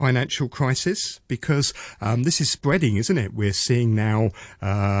financial crisis? Because this is spreading, isn't it? We're seeing now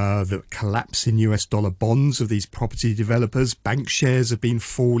the collapse in US dollar bonds of these property developers. Bank shares have been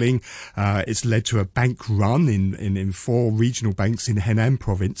falling. It's led to a bank run in 4 regional banks in Henan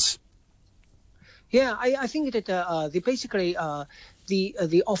province. Yeah, I think that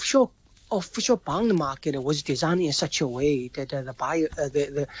the offshore bond market was designed in such a way that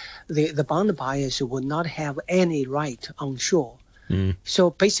the bond buyers would not have any right onshore.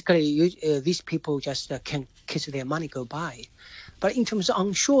 So basically, these people just can kiss their money goodbye. But in terms of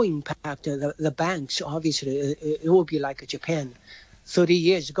onshore impact, the banks, obviously, it will be like Japan 30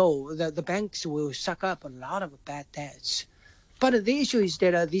 years ago. The banks will suck up a lot of bad debts. But the issue is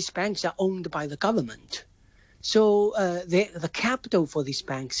that these banks are owned by the government. So the capital for these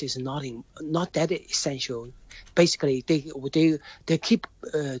banks is not that essential. Basically, they keep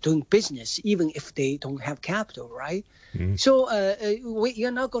doing business even if they don't have capital, right? So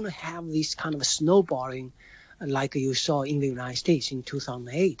you're not going to have this kind of snowballing like you saw in the United States in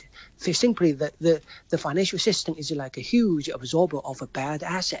 2008. So simply, the financial system is like a huge absorber of bad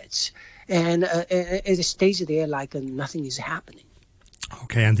assets, and it stays there like nothing is happening.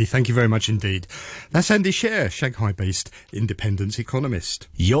 Okay, Andy, thank you very much indeed. That's Andy Sher, Shanghai-based independent economist.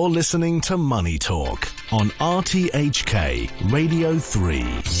 You're listening to Money Talk on RTHK Radio 3.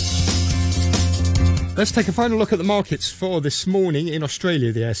 Let's take a final look at the markets for this morning. In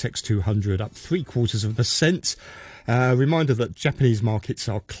Australia, the ASX 200 up 0.75%. Reminder that Japanese markets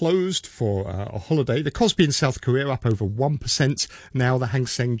are closed for a holiday. The Kospi in South Korea up over 1%. Now the Hang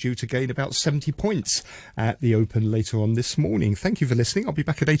Seng due to gain about 70 points at the open later on this morning. Thank you for listening. I'll be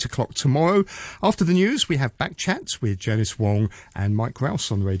back at 8 o'clock tomorrow. After the news, we have back chats with Janice Wong and Mike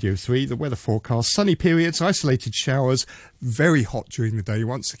Rouse on Radio 3. The weather forecast, sunny periods, isolated showers, very hot during the day.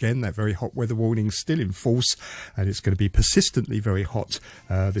 Once again, that very hot weather warning still in force, and it's going to be persistently very hot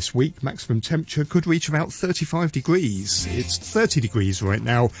this week. Maximum temperature could reach about 35 degrees. It's 30 degrees right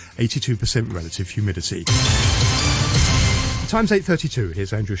now, 82% relative humidity. Time's 8:32.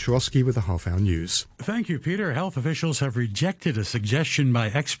 Here's Andrew Shorosky with the half-hour news. Thank you, Peter. Health officials have rejected a suggestion by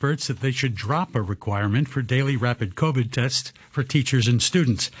experts that they should drop a requirement for daily rapid COVID tests for teachers and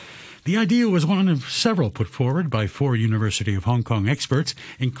students. The idea was one of several put forward by 4 University of Hong Kong experts,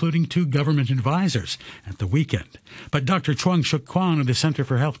 including 2 government advisors, at the weekend. But Dr. Chuang Shuk Kwan of the Center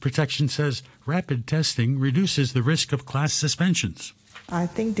for Health Protection says rapid testing reduces the risk of class suspensions. I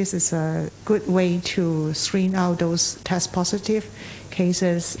think this is a good way to screen out those test positive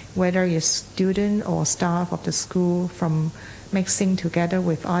cases, whether it's student or staff of the school, from mixing together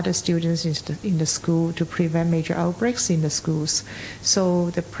with other students in the school to prevent major outbreaks in the schools.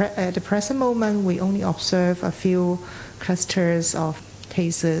 So at the present moment, we only observe a few clusters of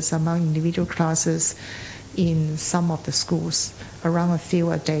cases among individual classes in some of the schools, around a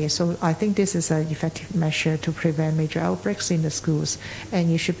few a day. So I think this is an effective measure to prevent major outbreaks in the schools, and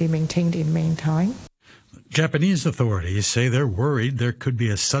it should be maintained in the meantime. Japanese authorities say they're worried there could be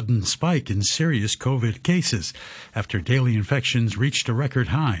a sudden spike in serious COVID cases after daily infections reached a record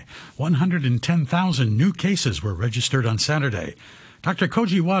high. 110,000 new cases were registered on Saturday. Dr.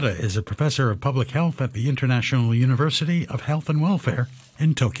 Koji Wada is a professor of public health at the International University of Health and Welfare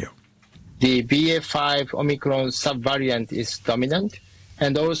in Tokyo. The BA.5 Omicron subvariant is dominant,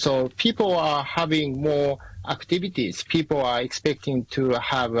 and also people are having more activities. People are expecting to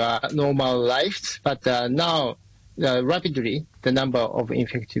have normal lives, but now rapidly the number of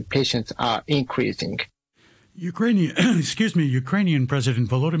infected patients are increasing. Ukrainian President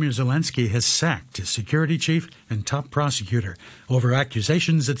Volodymyr Zelensky has sacked his security chief and top prosecutor over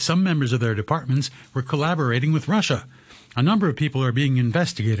accusations that some members of their departments were collaborating with Russia. A number of people are being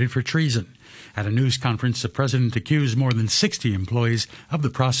investigated for treason. At a news conference, the president accused more than 60 employees of the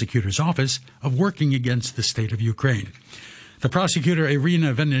prosecutor's office of working against the state of Ukraine. The prosecutor,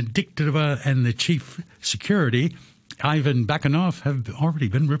 Irina Venediktova, and the chief security, Ivan Bakanov, have already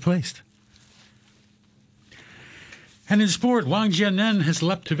been replaced. And in sport, Wang Jianen has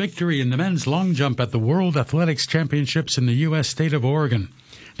leapt to victory in the men's long jump at the World Athletics Championships in the U.S. state of Oregon.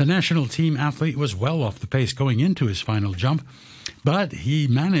 The national team athlete was well off the pace going into his final jump, but he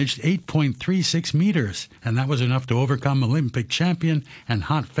managed 8.36 meters, and that was enough to overcome Olympic champion and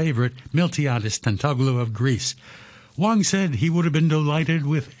hot favorite Miltiadis Tantoglu of Greece. Wang said he would have been delighted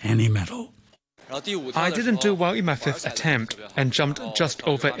with any medal. I didn't do well in my 5th attempt and jumped just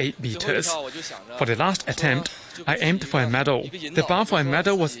over 8 meters. For the last attempt, I aimed for a medal. The bar for a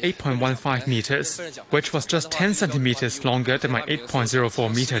medal was 8.15 meters, which was just 10 centimeters longer than my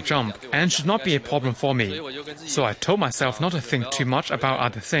 8.04 meter jump, and should not be a problem for me. So I told myself not to think too much about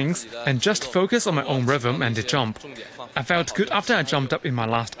other things and just focus on my own rhythm and the jump. I felt good after I jumped up in my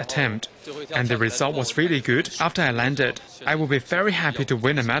last attempt, and the result was really good after I landed. I will be very happy to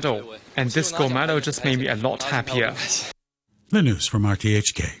win a medal, and this gold medal just made me a lot happier. The news from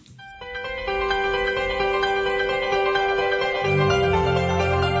RTHK.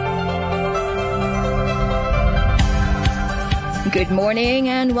 Good morning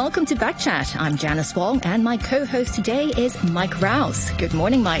and welcome to Backchat. I'm Janice Fong and my co-host today is Mike Rouse. Good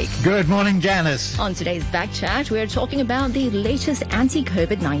morning, Mike. Good morning, Janice. On today's Backchat, we're talking about the latest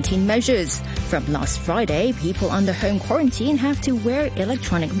anti-COVID-19 measures. From last Friday, people under home quarantine have to wear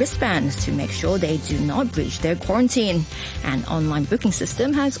electronic wristbands to make sure they do not breach their quarantine. An online booking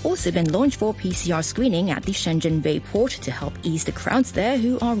system has also been launched for PCR screening at the Shenzhen Bay port to help ease the crowds there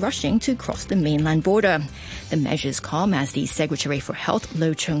who are rushing to cross the mainland border. The measures come as the Secretary for Health,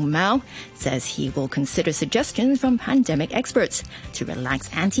 Lo Chung-Mao, says he will consider suggestions from pandemic experts to relax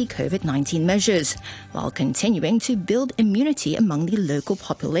anti-COVID-19 measures while continuing to build immunity among the local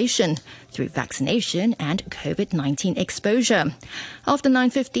population through vaccination and COVID-19 exposure. After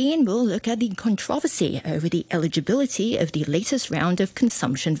 9:15, we'll look at the controversy over the eligibility of the latest round of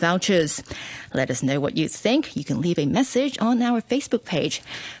consumption vouchers. Let us know what you think. You can leave a message on our Facebook page,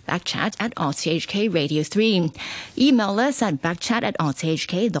 Backchat at RTHK Radio 3. Email us at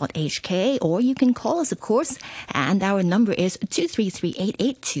backchat@rthk.hk, or you can call us, of course, and our number is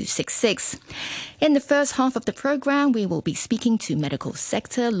 233-88266. In the first half of the program, we will be speaking to medical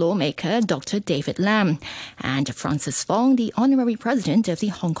sector lawmaker Dr. David Lam and Francis Fong, the Honorary President of the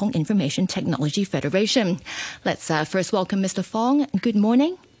Hong Kong Information Technology Federation. Let's first welcome Mr. Fong. Good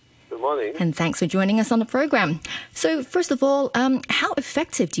morning. Good morning. And thanks for joining us on the program. So first of all, how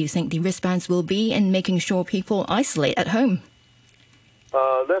effective do you think the wristbands will be in making sure people isolate at home?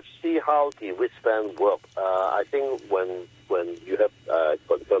 Let's see how the wristband work. I think when you have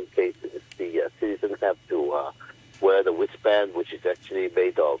confirmed cases, the citizens have to wear the wristband, which is actually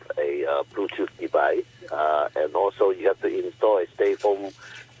made of a Bluetooth device, and also you have to install a stay home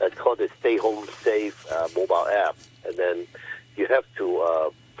safe mobile app, and then you have to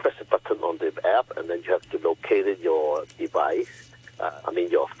press a button on the app, and then you have to locate your device,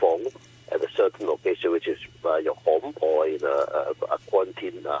 your phone, at a certain location, which is your home or in a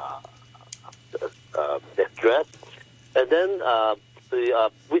quarantine address. And then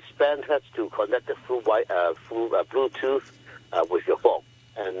the wristband has to connect through Bluetooth with your phone,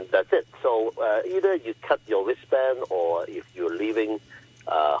 and that's it. So either you cut your wristband, or if you're leaving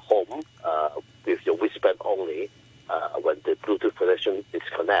home with your wristband only, when the Bluetooth connection is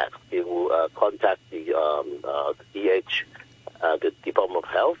connected, you will contact the DH, the Department of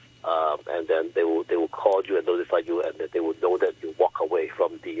Health, and then they will call you and notify you, and they will know that you walk away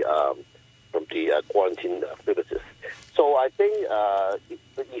from the quarantine premises. So I think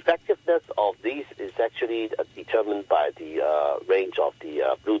the effectiveness of these is actually determined by the range of the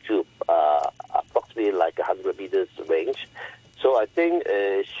Bluetooth, approximately like 100 meters range. So I think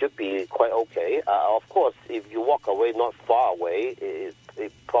it should be quite okay. Of course, if you walk away not far away, it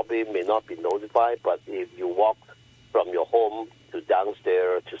probably may not be notified, but if you walk from your home to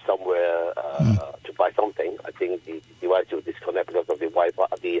downstairs to somewhere to buy something, I think the device will disconnect because of the Wi-Fi,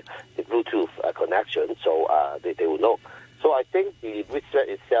 the Bluetooth connection, so they will know. So I think the wristband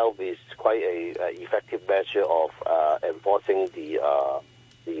itself is quite a effective measure of enforcing the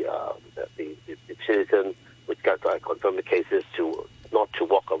citizen which got confirmed cases to not to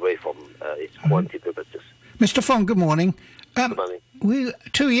walk away from its quarantine purposes. Mr. Fong, good morning. Good morning.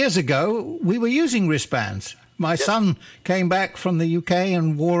 2 years ago, we were using wristbands. My son came back from the UK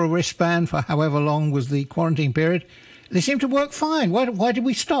and wore a wristband for however long was the quarantine period. They seemed to work fine. Why did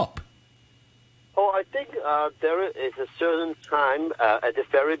we stop? Oh, I think there is a certain time at the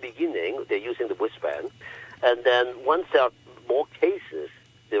very beginning they're using the wristband, and then once there are more cases,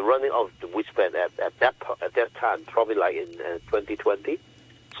 they're running out of the wristband at that time, probably like in 2020.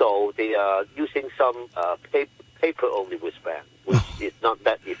 So they are using some paper-only wristband, which is not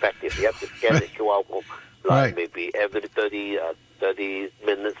that effective. You have to scan the QR code maybe every 30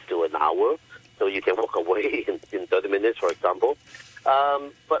 minutes to an hour, so you can walk away in 30 minutes, for example.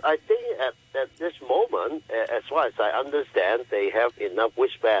 But I think at this moment, as far as I understand, they have enough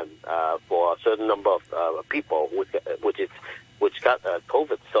wristband for a certain number of people, which got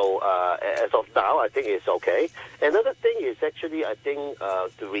COVID. So as of now, I think it's okay. Another thing is actually, I think,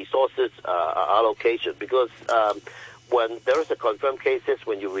 the resources allocation, because when there is a confirmed cases,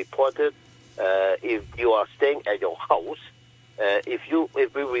 when you report it, if you are staying at your house,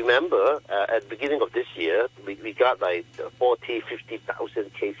 if we remember, at the beginning of this year, we got like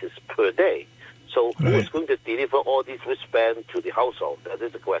 50,000 cases per day. So who is going to deliver all these wristbands to the household? That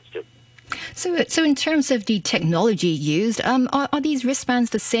is the question. So in terms of the technology used, are these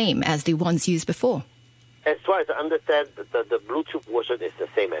wristbands the same as the ones used before? As far as I understand, the Bluetooth version is the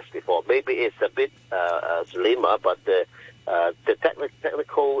same as before. Maybe it's a bit slimmer, but the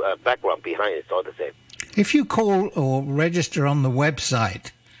technical background behind it is all the same. If you call or register on the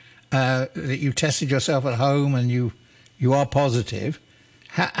website that you tested yourself at home and you are positive,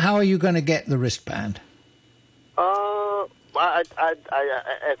 how are you going to get the wristband?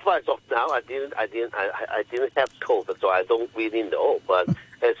 As far as of now, I didn't have COVID, so I don't really know. But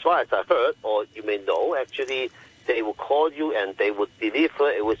as far as I heard, or you may know, actually, they will call you and they will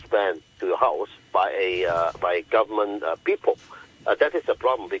deliver a wristband to your house by government people. That is a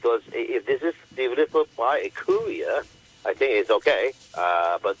problem, because if this is delivered by a courier, I think it's okay.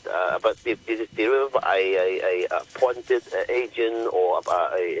 But if this is delivered by a appointed agent or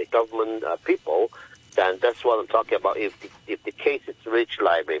a government people, then that's what I'm talking about. If the cases reach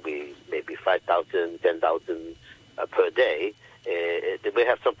like maybe 5,000, 10,000 per day, they may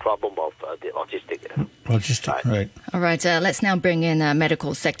have some problem of the logistic. Right. All right. Let's now bring in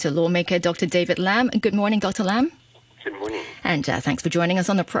medical sector lawmaker Dr. David Lam. Good morning, Dr. Lam. Good morning. And thanks for joining us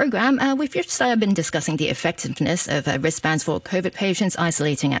on the program. We've just been discussing the effectiveness of wristbands for COVID patients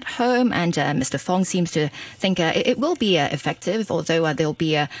isolating at home, and Mr. Fong seems to think it will be effective, although there'll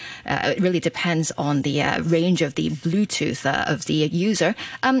be it really depends on the range of the Bluetooth of the user.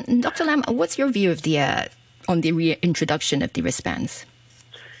 Dr. Lam, what's your view of on the reintroduction of the wristbands?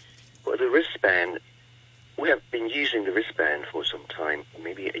 Well, the wristband, we have been using the wristband for some time,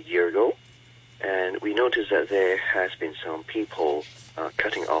 maybe a year ago. And we noticed that there has been some people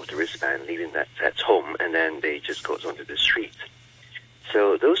cutting off the wristband, leaving that at home, and then they just goes onto the street.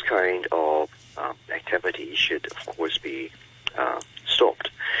 So those kind of activities should, of course, be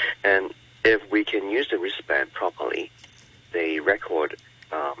stopped. And if we can use the wristband properly, they record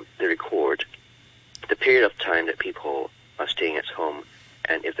the period of time that people are staying at home,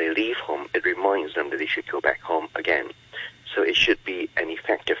 and if they leave home, it reminds them that they should go back home again. So it should be an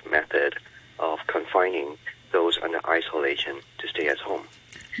effective method of confining those under isolation to stay at home,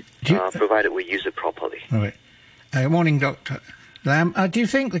 provided we use it properly. All right. Morning, Dr. Lam. Do you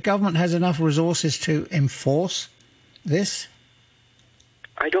think the government has enough resources to enforce this?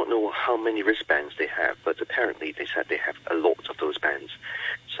 I don't know how many wristbands they have, but apparently they said they have a lot of those bands.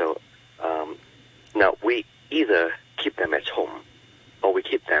 So now we either keep them at home or we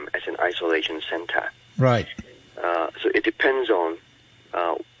keep them as an isolation center. Right. So it depends on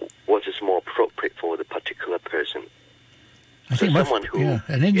what is more appropriate for the particular person. I think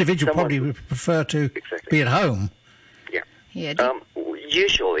an individual probably would prefer to be at home. Yeah.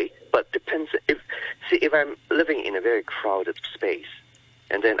 Usually, but depends. If I'm living in a very crowded space,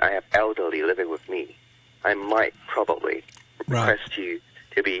 and then I have elderly living with me, I might probably request you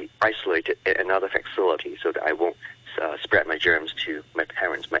to be isolated at another facility so that I won't spread my germs to my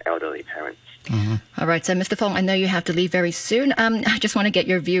elderly parents. Mm-hmm. All right, so Mr. Fong, I know you have to leave very soon. I just want to get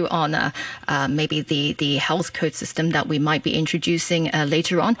your view on maybe the health code system that we might be introducing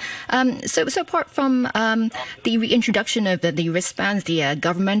later on. So apart from the reintroduction of the wristbands, the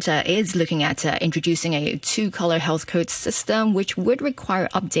government is looking at introducing a two-color health code system, which would require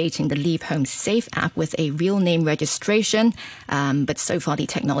updating the Leave Home Safe app with a real name registration. But so far, the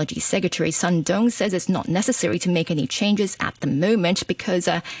Technology Secretary Sun Dong says it's not necessary to make any changes at the moment because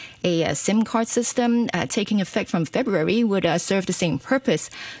a SIM card system taking effect from February would serve the same purpose.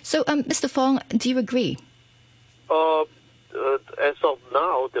 So, Mr. Fong, do you agree? As of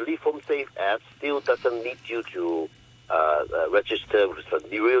now, the Leave Home Safe app still doesn't need you to register with a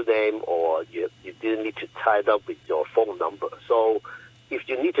real name, or you didn't need to tie it up with your phone number. So if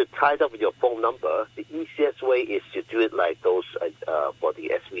you need to tie it up with your phone number, the easiest way is to do it like those for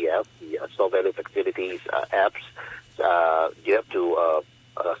the SVF, the Store Value Facilities apps. You have to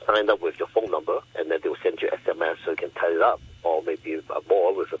sign up with your phone number, and then they will send you SMS so you can tie it up, or maybe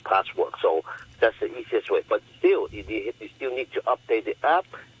more with a password. So that's the easiest way. But still, you still need to update the app,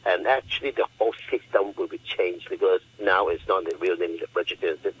 and actually the whole system will be changed because now it's not the real name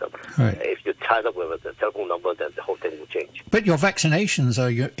registration system. Right. If you tie it up with a telephone number, then the whole thing will change. But your vaccinations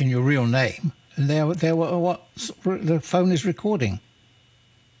are in your real name, and they're what the phone is recording.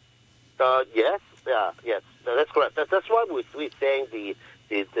 Yes, that's correct. That's why we're saying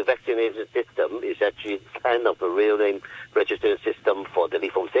the vaccination system is actually kind of a real name registration system for the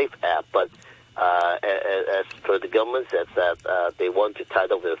Leave Home Safe app. But as per the government says that they want to tie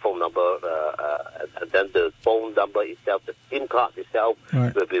up with the phone number, and then the phone number itself, the SIM card itself,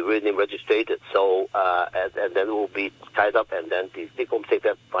 will be real name registered. So and then it will be tied up, and then the Leave Home Safe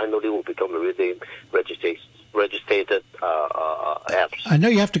app finally will become a real name registration registered apps. I know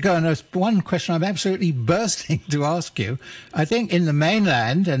you have to go, and there's one question I'm absolutely bursting to ask you. I think in the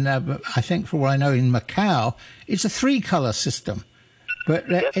mainland, and I think for what I know in Macau, it's a 3-colour system. But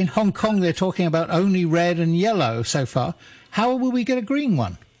Yes. in Hong Kong, they're talking about only red and yellow so far. How will we get a green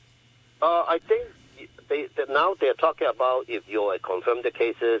one? I think now they're talking about if you're confirmed the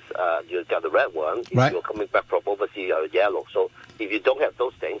cases, you got the red one. If Right. you're coming back from overseas, you're yellow. So if you don't have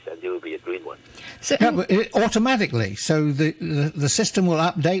those things, then you will be a green one. So, Yeah, but automatically. So the system will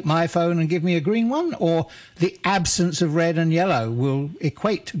update my phone and give me a green one, or the absence of red and yellow will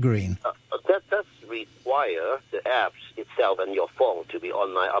equate to green? That's require the apps itself and your phone to be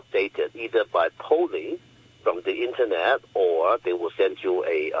online updated, either by polling from the internet, or they will send you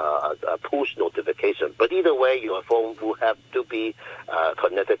a push notification. But either way, your phone will have to be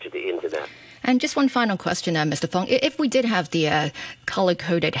connected to the internet. and just one final question, Mr. Fong. If we did have the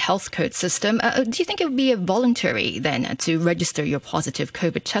color-coded health code system, do you think it would be voluntary then to register your positive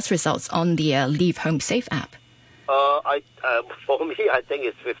COVID test results on the Leave Home Safe app? For me, I think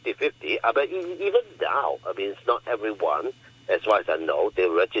it's 50-50. But even now, I mean, it's not everyone, as far as I know, they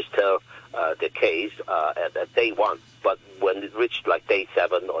register the case at day 1. But when it reached like day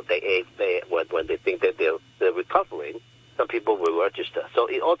 7 or day 8, when they think that they're recovering, some people will register. So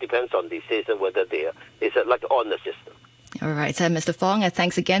it all depends on the season, whether it's like on the system. All right, Mr. Fong,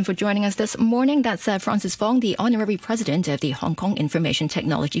 thanks again for joining us this morning. That's Francis Fong, the Honorary President of the Hong Kong Information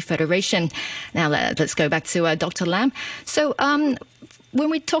Technology Federation. Now, let's go back to Dr. Lam. So, when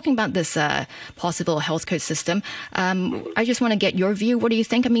we're talking about this possible health code system, I just want to get your view. What do you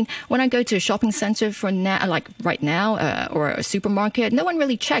think? I mean, when I go to a shopping center for now, like right now, or a supermarket, no one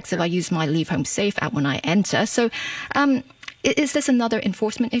really checks if I use my Leave Home Safe app when I enter. So, is this another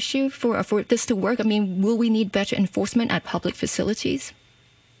enforcement issue for this to work? I mean, will we need better enforcement at public facilities?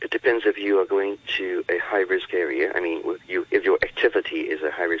 It depends if you are going to a high-risk area. I mean, if your activity is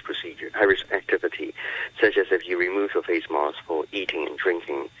a high-risk procedure, high-risk activity, such as if you remove your face mask for eating and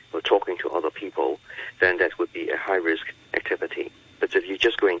drinking or talking to other people, then that would be a high-risk activity. But if you're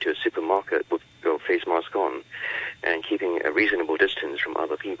just going to a supermarket with your face mask on and keeping a reasonable distance from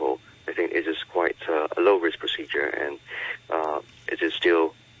other people, I think it is quite a low-risk procedure, and it is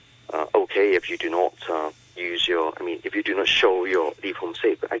still okay if you do not if you do not show your Leave Home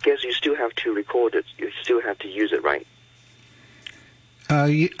Safe. I guess you still have to record it. You still have to use it, right?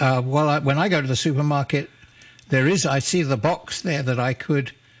 When I go to the supermarket, I see the box there that I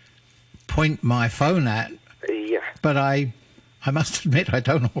could point my phone at. Yeah. But I must admit I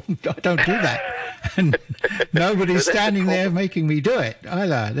don't do that, and nobody's standing there making me do it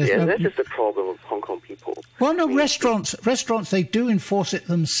either. That is the problem with Hong Kong people. Well, no, restaurants they do enforce it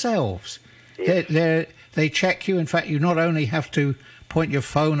themselves. Yes. They check you. In fact, you not only have to point your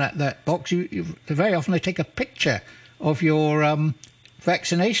phone at that box, you very often they take a picture of your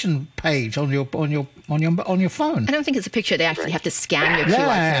vaccination page on your phone. I don't think it's a picture. They actually have to scan your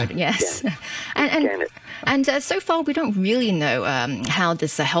QR code. Yes, Yeah. And so far we don't really know how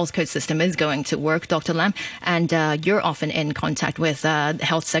this health code system is going to work, Dr. Lam. And you're often in contact with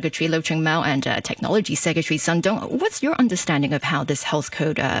Health Secretary Lo Chung-Mau and Technology Secretary Sun Dong. What's your understanding of how this health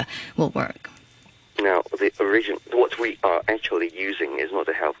code will work? Now, what we are actually using is not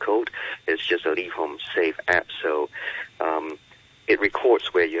a health code. It's just a Leave Home Safe app. So it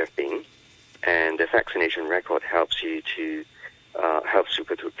records where you have been, and the vaccination record helps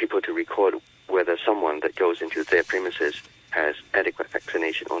people to record whether someone that goes into their premises has adequate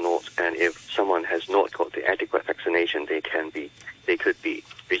vaccination or not. And if someone has not got the adequate vaccination, they could be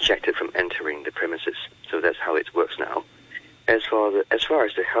rejected from entering the premises. So that's how it works now. As far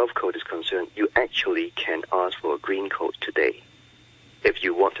as the health code is concerned, you actually can ask for a green code today if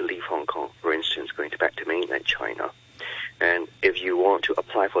you want to leave Hong Kong, for instance, going back to mainland China. And if you want to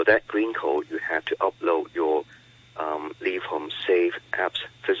apply for that green code, you have to upload your Leave Home Safe app's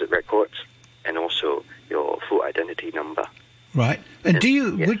visit records and also your full identity number. Right. And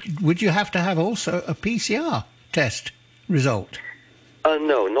would you have to have also a PCR test result?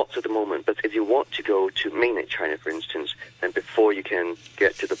 No, not at the moment. But if you want to go to mainland China, for instance, then before you can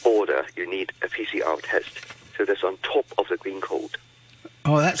get to the border, you need a PCR test. So that's on top of the green code.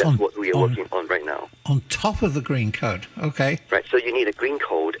 Oh, that's what we are working on right now. On top of the green code, okay. Right, so you need a green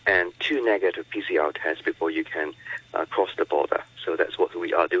code and 2 negative PCR tests before you can cross the border. So that's what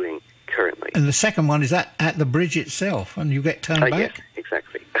we are doing currently. And the second one is at the bridge itself, and you get turned back? Yes,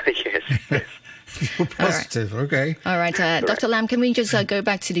 exactly. Yes. You're positive, okay. All right, Dr. Lam, can we just go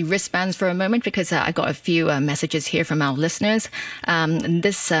back to the wristbands for a moment? Because I got a few messages here from our listeners.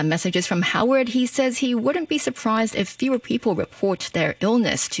 This message is from Howard. He says he wouldn't be surprised if fewer people report their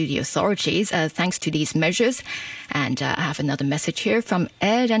illness to the authorities thanks to these measures. And I have another message here from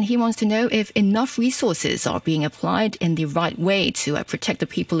Ed, and he wants to know if enough resources are being applied in the right way to protect the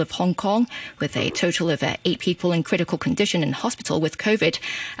people of Hong Kong, with a total of 8 people in critical condition in hospital with COVID.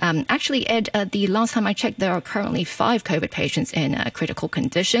 Actually, Ed, the last time I checked, there are currently 5 COVID patients in critical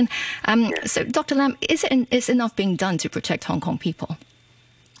condition. So, Dr. Lam, is enough being done to protect Hong Kong people?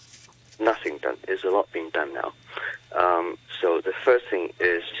 Nothing done. There's a lot being done now. So the first thing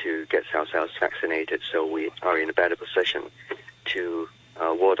is to get ourselves vaccinated so we are in a better position to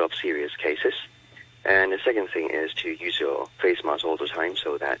ward off serious cases. And the second thing is to use your face mask all the time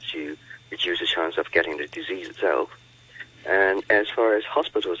so that you reduce the chance of getting the disease itself. And as far as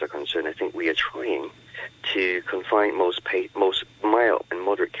hospitals are concerned, I think we are trying to confine most mild and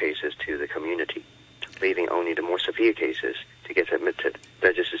moderate cases to the community, leaving only the more severe cases to get admitted.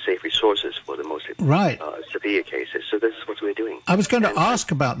 That is to save resources for the most severe cases. So this is what we're doing. I was going to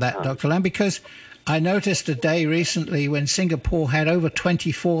ask about that, Dr. Lam, because I noticed a day recently when Singapore had over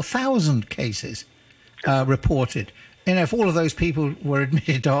 24,000 cases reported. And if all of those people were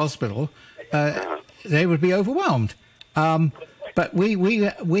admitted to hospital, they would be overwhelmed. But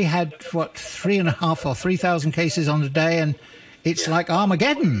we had, 3,500 or 3,000 cases on the day, and it's like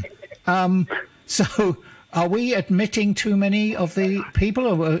Armageddon. So are we admitting too many of the people,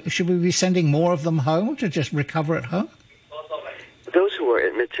 or should we be sending more of them home to just recover at home? Those who are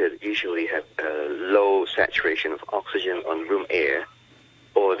admitted usually have a low saturation of oxygen on room air,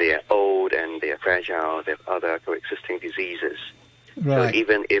 or they are old and they are fragile, they have other coexisting diseases. Right. So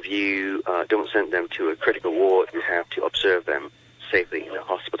even if you don't send them to a critical ward, you have to observe them safely in a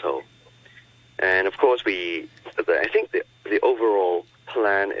hospital. And of course, I think the overall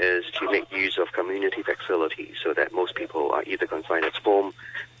plan is to make use of community facilities so that most people are either confined at home,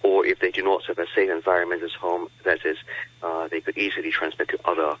 or if they do not have a safe environment at home, that is, they could easily transmit to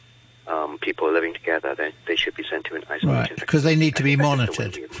other people living together, then they should be sent to an isolation. Right, because they need to be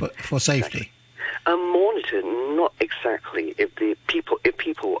monitored for safety. Monitored, not exactly. If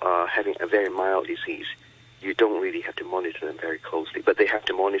people are having a very mild disease, you don't really have to monitor them very closely, but they have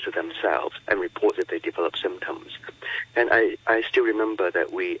to monitor themselves and report if they develop symptoms. And I still remember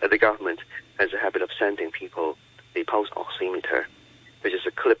that the government has a habit of sending people the pulse oximeter, which is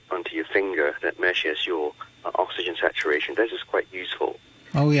a clip onto your finger that measures your oxygen saturation. This is quite useful.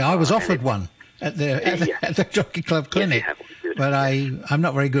 Oh yeah, I was offered one at the Jockey Club clinic, but I'm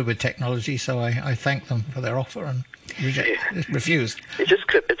not very good with technology, so I thank them for their offer and refused. You just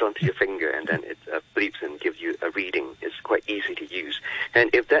clip it onto your finger, and then it bleeps and gives you a reading. It's quite easy to use. And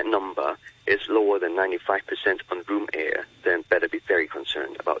if that number is lower than 95% on room air, then better be very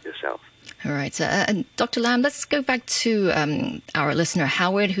concerned about yourself. All right. And Dr. Lam, let's go back to our listener,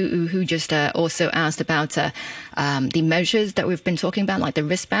 Howard, who just also asked about the measures that we've been talking about, like the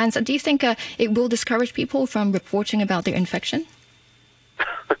wristbands. Do you think it will discourage people from reporting about their infection?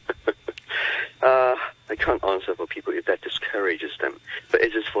 I can't answer for people if that discourages them, but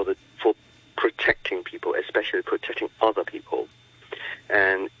it is for protecting people, especially protecting other people.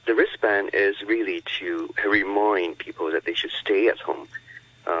 And the wristband is really to remind people that they should stay at home.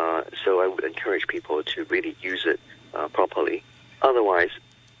 So I would encourage people to really use it properly. Otherwise,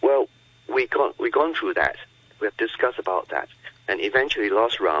 well, we've gone through that. We have discussed about that. And eventually,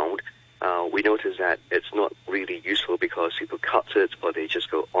 last round, we noticed that it's not really useful because people cut it or they just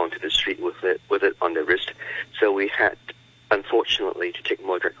go onto the street with it on their wrist. So we had, unfortunately, to take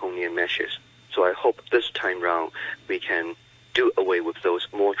more draconian measures. So I hope this time round we can do away with those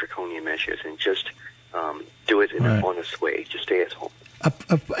more draconian measures and just do it in an honest way, just stay at home.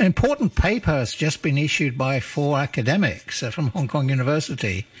 An important paper has just been issued by 4 academics from Hong Kong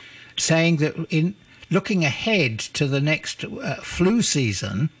University saying that in looking ahead to the next flu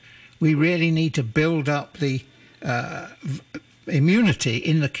season, we really need to build up the immunity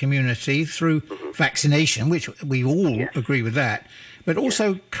in the community through vaccination, which we all agree with that, but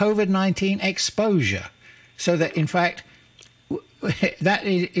also COVID-19 exposure, so that, in fact, that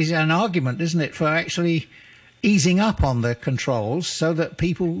is an argument, isn't it, for actually easing up on the controls so that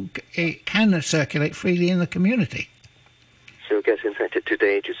people can circulate freely in the community. So get infected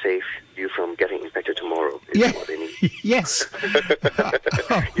today to save you from getting infected tomorrow. Is that what they need? Yes.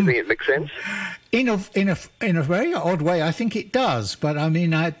 You think it makes sense? In a very odd way, I think it does. But I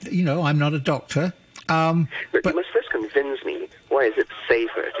mean, I'm not a doctor. But you must first convince me, why is it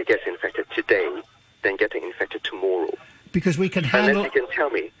safer to get infected today than getting infected tomorrow? Because we can handle... Unless you can tell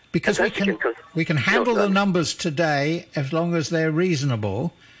me Because we can handle the numbers today as long as they're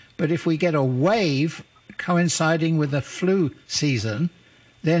reasonable, but if we get a wave coinciding with the flu season,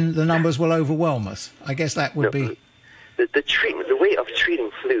 then the numbers will overwhelm us. I guess that would be... The way of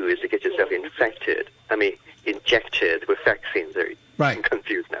treating flu is to get yourself injected with vaccines. I'm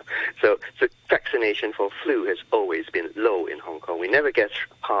confused now. So vaccination for flu has always been low in Hong Kong. We never get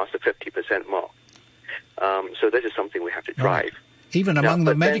past the 50% mark. So this is something we have to drive. Right. Even among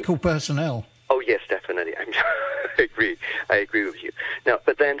the medical personnel. Oh, yes, definitely. I agree with you. Now,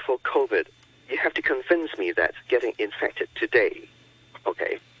 but then for COVID, you have to convince me that getting infected today,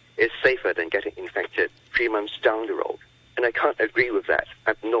 is safer than getting infected 3 months down the road. And I can't agree with that.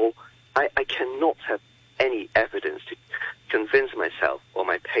 I cannot have any evidence to convince myself or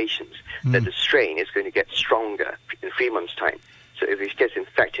my patients that the strain is going to get stronger in 3 months' time. So if it gets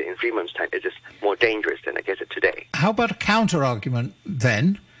infected in 3 months' time, it's just more dangerous than I get it today. How about a counter-argument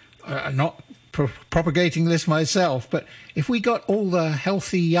then? Not propagating this myself, but if we got all the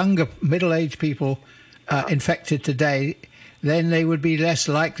healthy, younger, middle-aged people infected today, then they would be less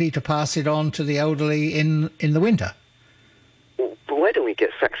likely to pass it on to the elderly in the winter. Well, but why don't we get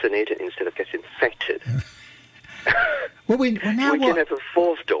vaccinated instead of getting infected? Well, we're now we can have a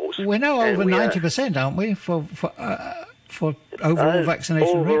fourth dose. We're now over 90%, aren't we, for overall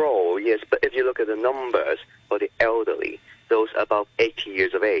vaccination rate? Overall, yes. But if you look at the numbers for the elderly, those above 80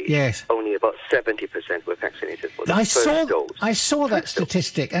 years of age, yes, only about 70% were vaccinated for the first dose. I saw that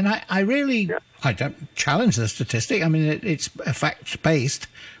statistic, and I really... Yeah. I don't challenge the statistic. I mean, it's fact-based,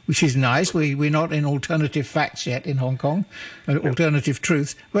 which is nice. We're not in alternative facts yet in Hong Kong, alternative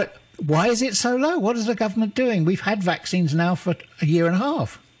truth. But why is it so low? What is the government doing? We've had vaccines now for a year and a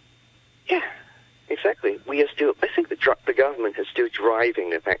half. Yeah, exactly. We are still... I think the government is still driving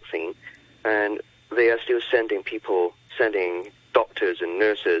the vaccine, and they are still sending doctors and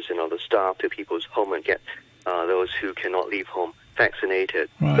nurses and other staff to people's home and get those who cannot leave home vaccinated.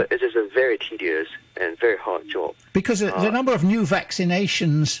 Right. But it is a very tedious and very hard job. Because the number of new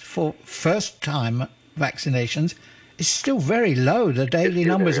vaccinations for first-time vaccinations is still very low. The daily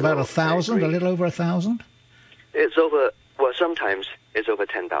number is about 1,000, a little over 1,000. It's over... Well, sometimes it's over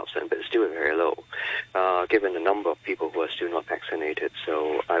 10,000, but it's still very low, given the number of people who are still not vaccinated.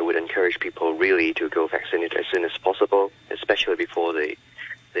 So I would encourage people really to go vaccinate as soon as possible, especially before the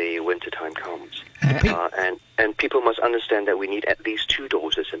winter time comes. And people must understand that we need at least 2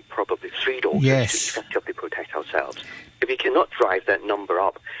 doses and probably 3 doses to effectively protect ourselves. If we cannot drive that number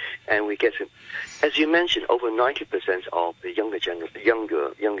up, and we get, as you mentioned, over 90% of the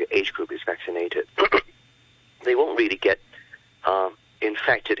younger age group is vaccinated, they won't really get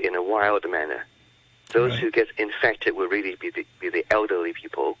infected in a wild manner. Those who get infected will really be the elderly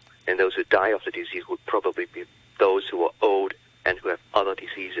people, and those who die of the disease would probably be those who are old and who have other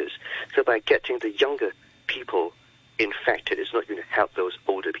diseases. So by getting the younger people infected, it's not going to help those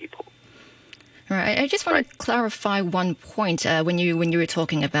older people. Right. I just want to clarify one point when you were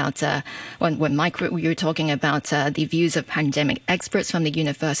talking about when Mike, you were talking about the views of pandemic experts from the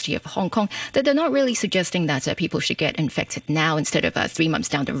University of Hong Kong, that they're not really suggesting that people should get infected now instead of 3 months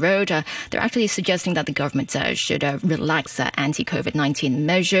down the road. They're actually suggesting that the government should relax anti-COVID-19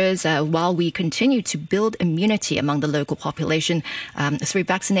 measures while we continue to build immunity among the local population through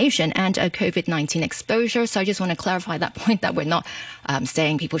vaccination and COVID-19 exposure. So I just want to clarify that point, that we're not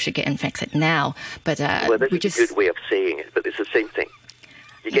saying people should get infected now. But well, that's a good way of saying it, but it's the same thing.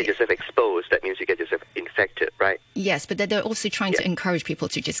 You get yourself exposed, that means you get yourself infected, right? Yes, but they're also trying to encourage people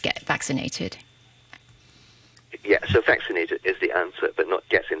to just get vaccinated. Yeah, so vaccinated is the answer, but not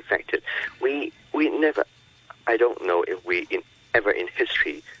get infected. We never, I don't know if we ever in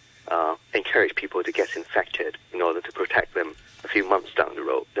history encourage people to get infected in order to protect them a few months down the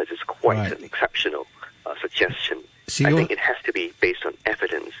road. That is quite an exceptional suggestion. So I think it has to be based on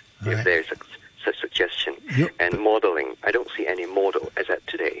evidence if there is such suggestion. And modelling, I don't see any model as at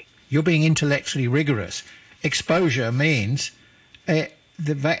today. You're being intellectually rigorous. Exposure means the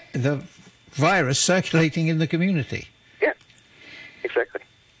virus circulating in the community. Yeah, exactly.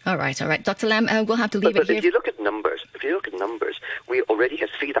 All right. Dr. Lam, we'll have to leave it here. If you look at numbers, we already have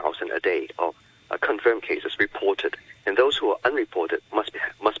 3,000 a day of confirmed cases reported, and those who are unreported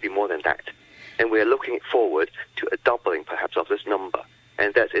must be more than that. And we are looking forward to a doubling, perhaps, of this number.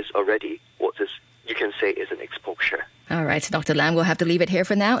 And that is already what you can say is an exposure. All right. right, Dr. Lam, we'll have to leave it here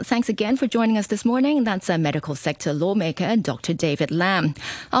for now. Thanks again for joining us this morning. That's a medical sector lawmaker, Dr. David Lam.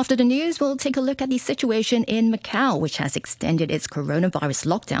 After the news, we'll take a look at the situation in Macau, which has extended its coronavirus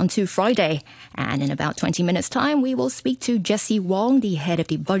lockdown to Friday. And in about 20 minutes' time, we will speak to Jessie Wong, the head of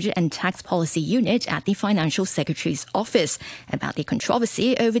the Budget and Tax Policy Unit at the Financial Secretary's Office, about the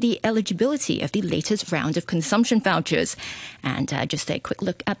controversy over the eligibility of the latest round of consumption vouchers. And just a quick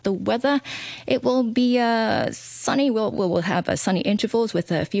look at the weather. It will be sunny. We'll have sunny intervals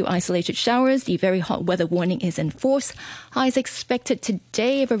with a few isolated showers. The very hot weather warning is in force. Highs expected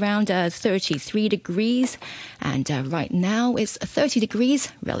today of around 33 degrees. And right now it's 30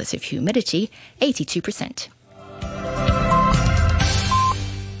 degrees. Relative humidity, 82%.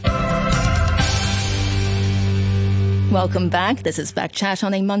 Welcome back. This is Back Chat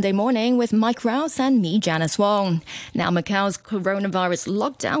on a Monday morning with Mike Rouse and me, Janice Wong. Now, Macau's coronavirus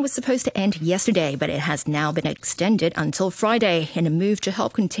lockdown was supposed to end yesterday, but it has now been extended until Friday in a move to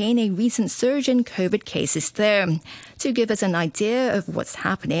help contain a recent surge in COVID cases there. To give us an idea of what's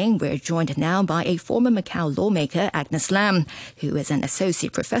happening, we're joined now by a former Macau lawmaker, Agnes Lam, who is an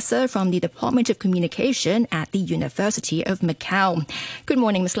associate professor from the Department of Communication at the University of Macau. Good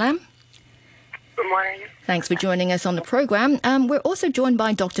morning, Ms. Lam. Good morning. Thanks for joining us on the program. We're also joined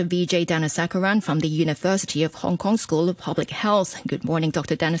by Dr. Vijay Dhanasekaran from the University of Hong Kong School of Public Health. Good morning,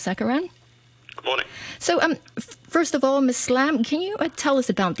 Dr. Dhanasekaran. Good morning. So, first of all, Ms. Lam, can you tell us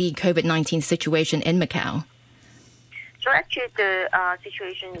about the COVID-19 situation in Macau? So actually, the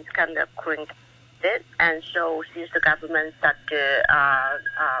situation is kind of current, and so since the government started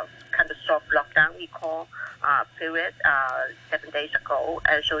kind of soft lockdown, we call period 7 days ago,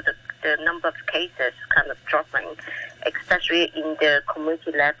 and so the number of cases kind of dropping, especially in the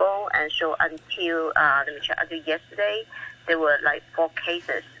community level. And so until until yesterday, there were like 4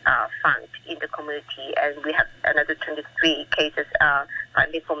 cases found in the community, and we have another 23 cases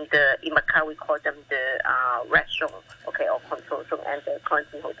finally from in Macau we call them the restaurant, or control room and the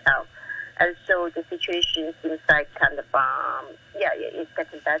quarantine hotel. And so the situation seems like kind of it's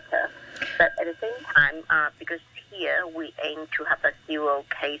getting better. But at the same time, because here we aim to have a zero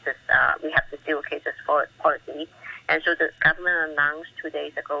cases, we have the zero cases for policy, and so the government announced 2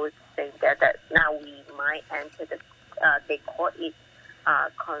 days ago saying that now we might enter the they call it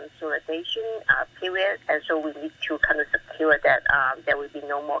consolidation period, and so we need to kind of secure that there will be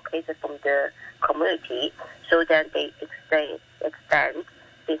no more cases from the community. So then they extend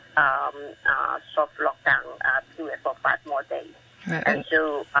this soft lockdown period for 5 more days. Right. And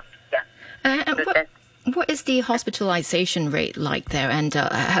so, what is the hospitalization rate like there, and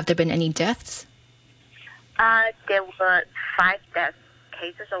have there been any deaths? There were 5 death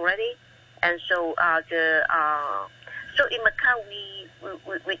cases already, and so so in Macau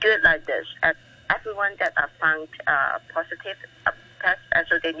we do it like this: everyone that are found positive test, and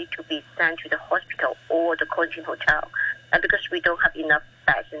so they need to be sent to the hospital or the quarantine hotel. And because we don't have enough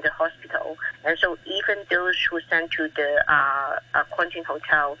beds in the hospital, and so even those who sent to the quarantine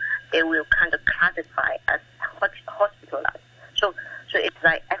hotel, they will kind of classify as hospitalized. So it's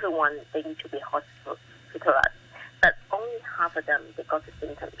like everyone, they need to be hospitalized, but only half of them, they got the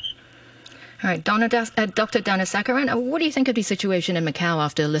symptoms. All right, Dr. Dhanasekaran, what do you think of the situation in Macau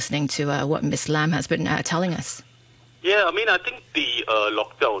after listening to what Ms. Lam has been telling us? Yeah, I mean, I think the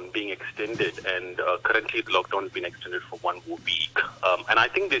lockdown being extended, and currently the lockdown has been extended for 1 more week. And I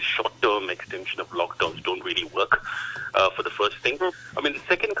think this short-term extension of lockdowns don't really work for the first thing. I mean, the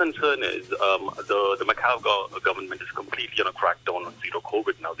second concern is the Macau government is completely on a crackdown on zero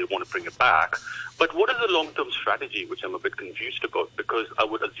COVID now. They want to bring it back. But what is the long-term strategy, which I'm a bit confused about? Because I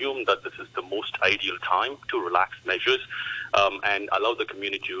would assume that this is the most ideal time to relax measures and allow the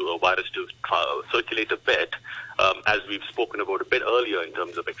community virus to circulate a bit, as we've spoken about a bit earlier in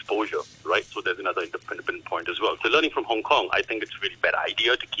terms of exposure, right? So there's another independent point as well. So learning from Hong Kong, I think it's a really bad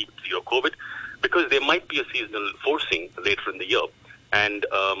idea to keep zero COVID, because there might be a seasonal forcing later in the year. And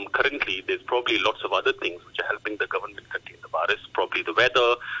currently, there's probably lots of other things which are helping the government contain the virus, probably the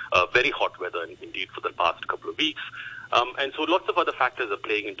weather, very hot weather indeed for the past couple of weeks. And so lots of other factors are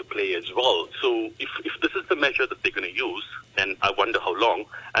playing into play as well. So if this is the measure that they're going to use, then I wonder how long.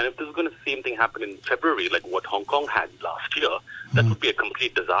 And if this is going to the same thing happen in February, like what Hong Kong had last year, that would be a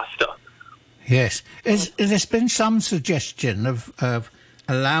complete disaster. Yes. There's been some suggestion of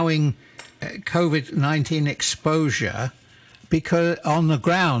allowing COVID-19 exposure, because on the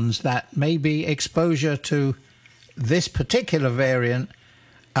grounds that maybe exposure to this particular variant,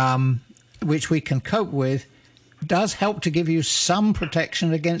 which we can cope with, does help to give you some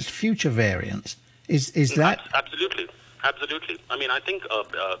protection against future variants. Is that absolutely? Absolutely. I mean, I think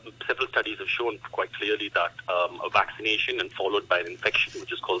several studies have shown quite clearly that a vaccination and followed by an infection,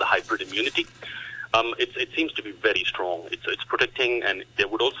 which is called the hybrid immunity, it seems to be very strong. It's protecting, and there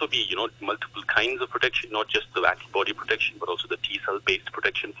would also be, multiple kinds of protection, not just the antibody protection, but also the T-cell based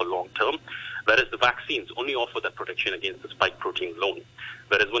protection for long term. Whereas the vaccines only offer that protection against the spike protein alone.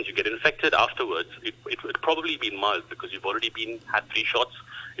 Whereas once you get infected afterwards, it would probably be mild because you've already had 3 shots.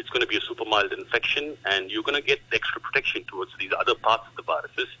 It's going to be a super mild infection, and you're going to get extra protection towards these other parts of the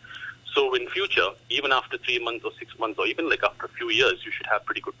viruses. So in future, even after 3 months or 6 months, or even like after a few years, you should have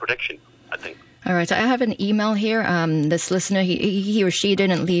pretty good protection, I think. All right, I have an email here. This listener, he or she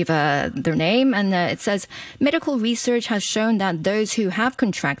didn't leave their name, and it says, medical research has shown that those who have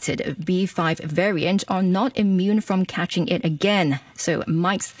contracted B5 variant are not immune from catching it again. So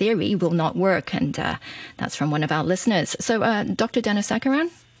Mike's theory will not work, and that's from one of our listeners. So Dr. Dhanasekaran?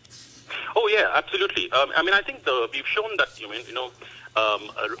 Oh, yeah, absolutely. I think we've shown that,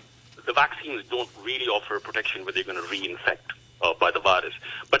 the vaccines don't really offer protection where they're going to reinfect by the virus.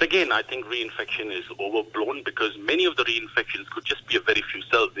 But again, I think reinfection is overblown because many of the reinfections could just be a very few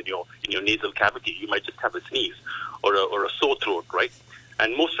cells in your nasal cavity. You might just have a sneeze or a sore throat, right?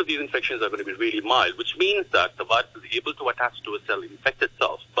 And most of these infections are going to be really mild, which means that the virus is able to attach to a cell, infect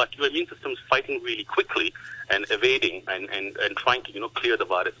itself, but your immune system is fighting really quickly and evading and trying to clear the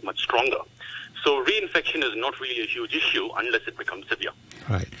virus much stronger. So reinfection is not really a huge issue unless it becomes severe.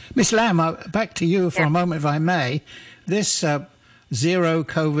 Right. Ms. Lam, back to you for a moment, if I may. This zero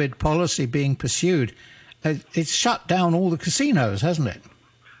COVID policy being pursued, it's shut down all the casinos, hasn't it?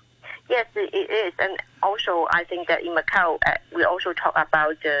 Yes, it is. And also, I think that in Macau, we also talk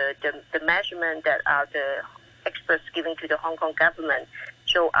about the measurement that the experts giving to the Hong Kong government.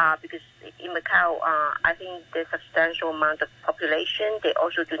 So, because in Macau, I think the substantial amount of population, they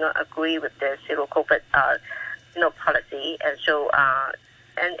also do not agree with the zero COVID, policy. And so,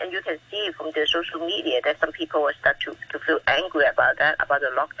 and you can see from the social media that some people will start to feel angry about that, about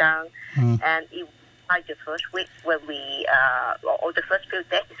the lockdown. And it, like the first week when we, or the first few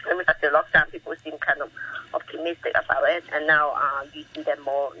days when we got the lockdown, people seem kind of optimistic about it. And now you see that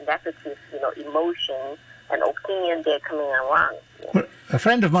more negative, emotion and opinion they're coming around. Well, a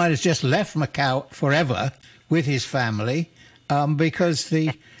friend of mine has just left Macau forever with his family because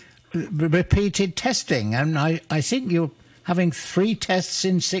the repeated testing. And I think you're having 3 tests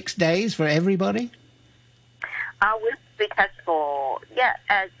in 6 days for everybody? We test for,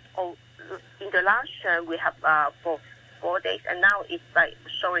 in the last year we have for 4 days, and now it's like,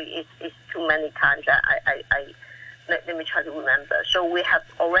 it's too many times. Let me try to remember. So we have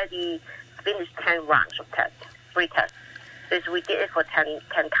already finished 10 rounds of tests, 3 tests. So we did it for 10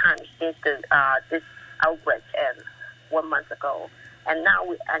 times since this outbreak 1 month ago. And now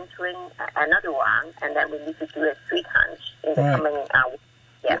we're entering another round, and then we need to do it 3 times in the coming hours.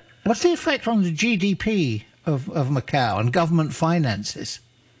 Yeah. What's the effect on the GDP of Macau and government finances?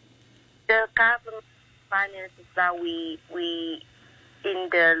 The government finances that we in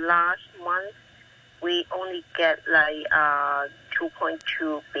the last month, we only get like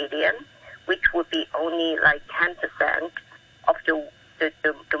 2.2 billion, which would be only like 10% of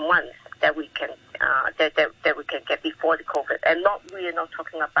the month that we can that we can get before the COVID, and we are not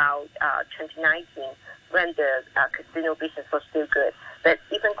talking about 2019 when the casino business was still good, but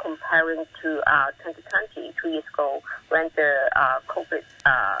even comparing to 2020, 2 years ago, when the COVID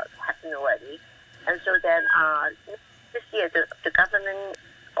happened already, and so then this year the government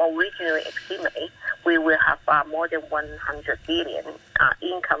originally estimate we will have more than 100 billion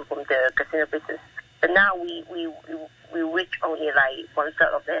income from the casino business, but now we reach only like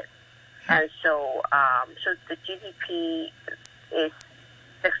 1/3 of it. And so, so the GDP is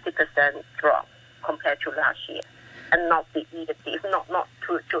 60% drop compared to last year, and not the EDP, not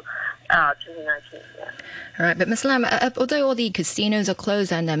to 2019. Yeah. All right, but Ms. Lam, although all the casinos are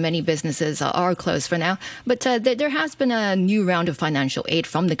closed and many businesses are closed for now, but there has been a new round of financial aid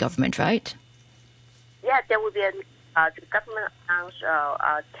from the government, right? Yeah, there will be the government announced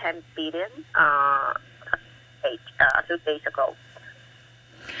 10 billion a few days ago.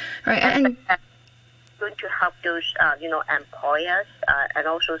 Right, and going to help those, employers and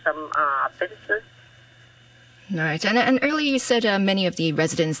also some businesses. Right, and earlier you said many of the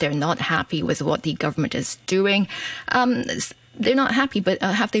residents, they're not happy with what the government is doing. They're not happy, but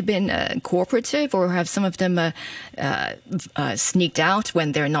have they been cooperative, or have some of them sneaked out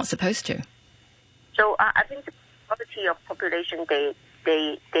when they're not supposed to? So I think the majority of population, they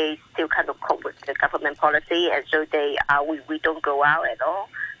still kind of cope with the government policy, and so we don't go out at all.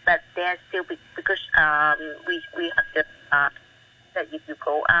 But they're still, because we have the that if you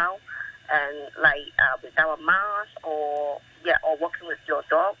go out and without a mask or walking with your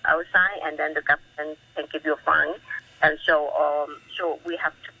dog outside, and then the government can give you a fine. And so we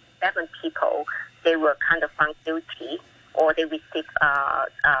have 7 people. They were kind of found guilty, or they received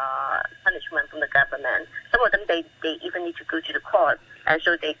punishment from the government. Some of them they even need to go to the court, and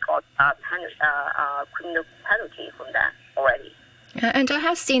so they got criminal penalty from that already. And I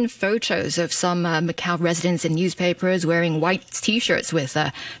have seen photos of some Macau residents in newspapers wearing white T-shirts with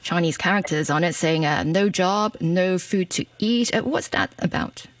Chinese characters on it saying no job, no food to eat. What's that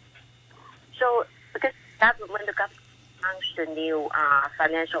about? So because when the government announced the new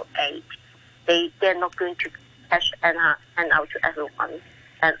financial aid, they're not going to cash and out to everyone.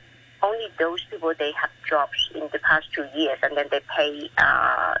 And only those people, they have jobs in the past 2 years, and then they pay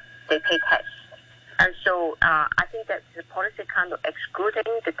tax. And so I think that the policy kind of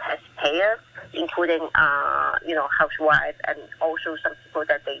excluding the taxpayer, including, housewives, and also some people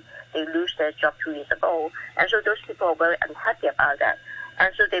that they lose their job 2 years ago. And so those people are very unhappy about that.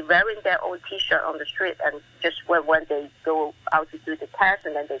 And so they're wearing their own T-shirt on the street, and just when they go out to do the test,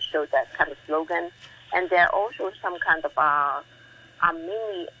 and then they show that kind of slogan. And there are also some kind of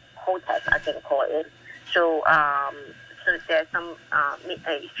mini protest, I can call it. So there's some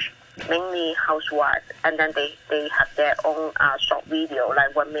mid-age, mainly housewives, and then they have their own short video,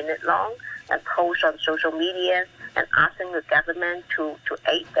 like 1 minute long, and post on social media and asking the government to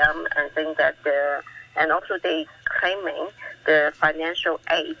aid them, and saying that and also they claiming the financial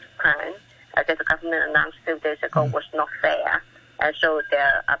aid plan that the government announced 2 days ago was not fair. And so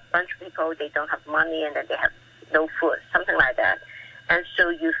there are a bunch of people, they don't have money, and then they have no food, something like that. And so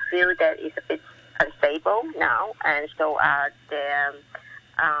you feel that it's a bit unstable now, and so there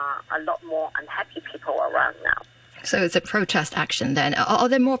are a lot more unhappy people around now. So it's a protest action then. Are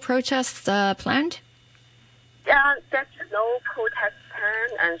there more protests planned? Yeah, there's no protest plan,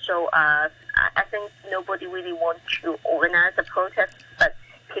 and so I think nobody really wants to organize a protest, but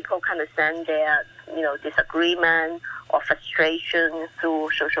people kind of send their disagreement or frustration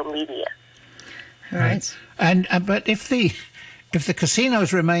through social media. Right. And but if the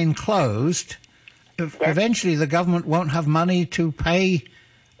casinos remain closed, eventually the government won't have money to pay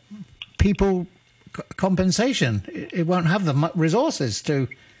people compensation. It won't have the resources to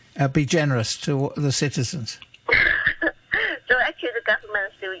be generous to the citizens. So actually the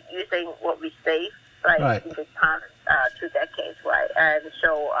government is still using what we saved in the past 2 decades, right? And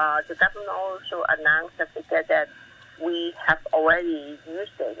so the government also announced the figure that we have already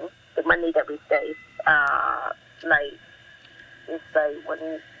using the money that we save, it's like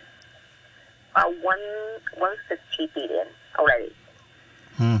 150 billion already.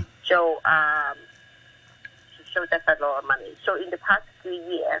 So that's a lot of money. So in the past 3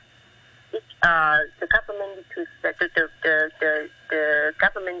 years, the government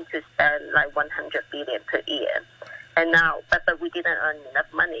needs to spend like 100 billion per year. And now, but we didn't earn enough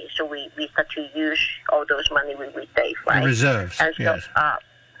money, so we start to use all those money we save, right? The reserves, and so, yes.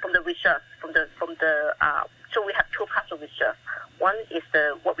 From the reserve, so we have 2 parts of reserve. One is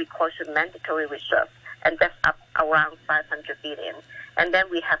what we call the mandatory reserve, and that's up around 500 billion. And then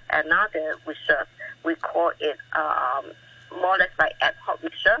we have another reserve. We call it more or less like ad hoc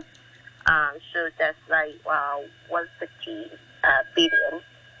reserve. So that's like 150 billion,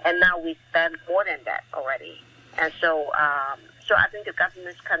 and now we spend more than that already. And so I think the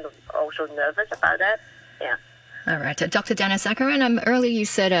government's kind of also nervous about that. Yeah. All right. Dr. Dennis Akaran, earlier you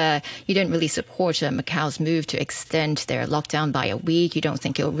said you didn't really support Macau's move to extend their lockdown by a week. You don't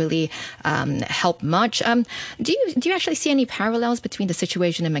think it'll really help much. Do you actually see any parallels between the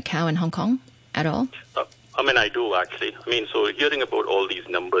situation in Macau and Hong Kong at all? I do actually. So hearing about all these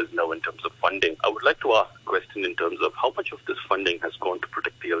numbers now in terms of funding, I would like to ask a question in terms of how much of this funding has gone to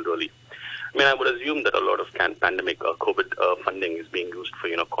protect the elderly. I would assume that a lot of pandemic COVID funding is being used for,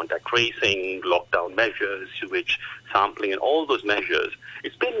 contact tracing, lockdown measures, sewage sampling, and all those measures.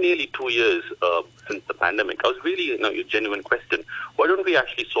 It's been nearly 2 years since the pandemic. I was really, a genuine question. Why don't we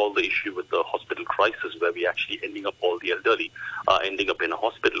actually solve the issue with the hospital crisis, where we actually ending up all the elderly ending up in a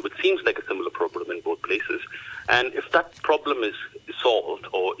hospital, which seems like a similar problem in both places. And if that problem is solved,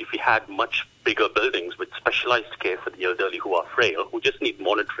 or if we had much bigger buildings with specialized care for the elderly who are frail, who just need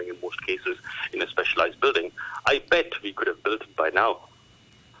monitoring in most cases in a specialized building, I bet we could have built it by now.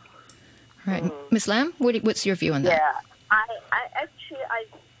 Right. Ms. Lam, what's your view on that? Yeah, I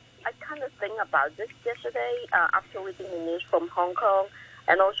kind of think about this yesterday after reading the news from Hong Kong,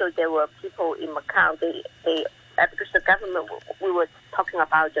 and also there were people in Macau. They because the government, we were talking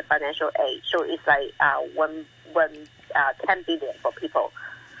about the financial aid, so it's like 10 billion for people.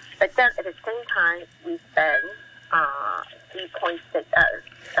 But then at the same time, we spend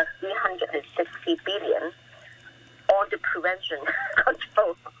 360 billion on the prevention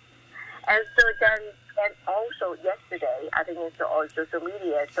control. And so then also yesterday, I think it's on social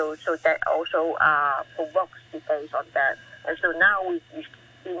media, so that also provokes debate on that. And so now we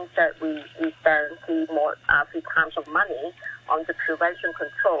think that we spend three times of money on the prevention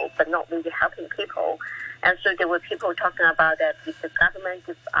control, but not really helping people. And so there were people talking about that if the government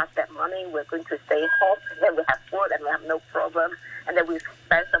gives us that money, we're going to stay home, and then we have food and we have no problem, and then we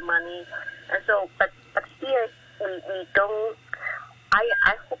spend some money. And so, but here we don't.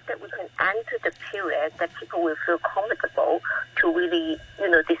 I hope that we can enter the period that people will feel comfortable to really,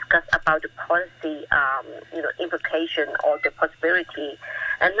 discuss about the policy, implication or the possibility.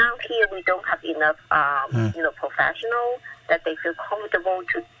 And now here we don't have enough, professional that they feel comfortable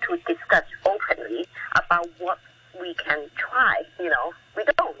to discuss openly about what we can try. We don't.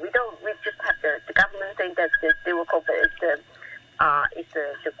 We just have the government saying that the zero COVID is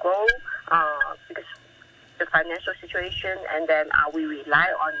the goal because the financial situation, and then we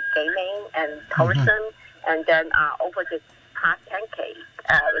rely on gaming and tourism, and then over the past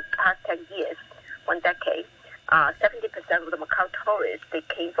 10 years, 1 decade, 70% of the Macau tourists, they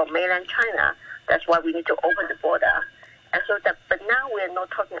came from mainland China. That's why we need to open the border. And so but now we're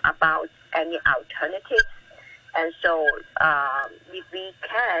not talking about any alternatives. And so if we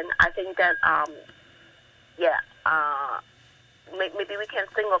can, I think that, maybe we can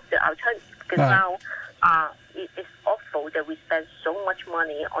think of the alternatives, because now it's awful that we spend so much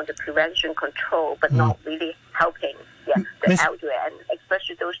money on the prevention control, but not really helping the elderly, and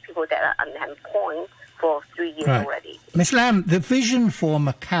especially those people that are unemployed for 3 years already. Ms. Lam, the vision for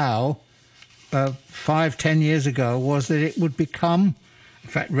Macau 5-10 years ago was that it would become, in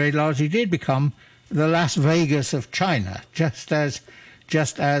fact, very largely did become, the Las Vegas of China, just as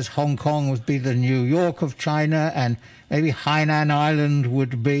Hong Kong would be the New York of China, and maybe Hainan Island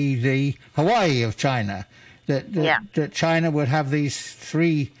would be the Hawaii of China. That China would have these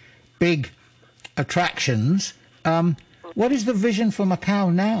three big attractions. What is the vision for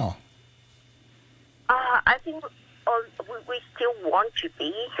Macau now? I think we still want to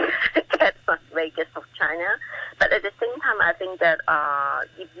be Las Vegas of China, but at the same time, I think that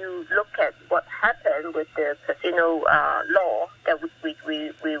if you look at what happened with the casino law that we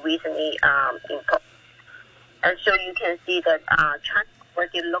recently imposed, and so you can see that China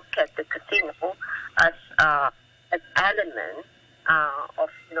already look at the casino as an element of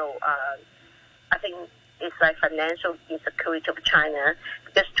I think it's like financial insecurity of China,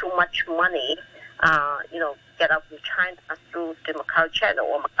 because too much money get out from China through the Macau channel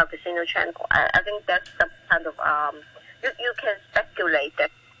or Macau casino channel. I think that's some kind of you can speculate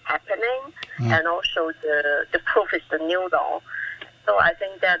that happening, and also the proof is the new law. So I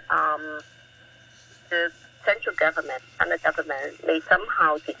think that the central government and the government may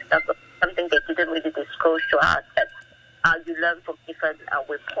somehow discover something they didn't really disclose to us, that you learn from different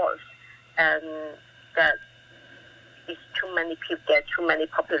reports, and that it's too many people, there are too many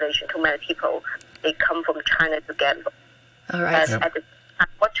population, too many people, they come from China to gamble. All right. And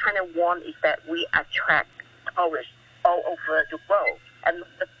what China wants is that we attract tourists all over the world and not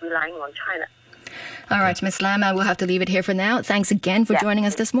just relying on China. All right, Ms. Lam, I will have to leave it here for now. Thanks again for joining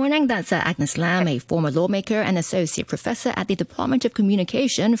us this morning. That's Agnes Lam, a former lawmaker and associate professor at the Department of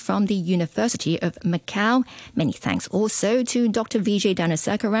Communication from the University of Macau. Many thanks also to Dr. Vijay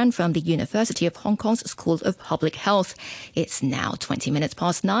Dhanasekaran from the University of Hong Kong's School of Public Health. It's now 20 minutes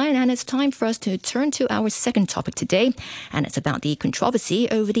past 9, and it's time for us to turn to our second topic today, and it's about the controversy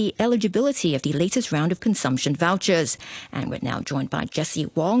over the eligibility of the latest round of consumption vouchers. And we're now joined by Jessie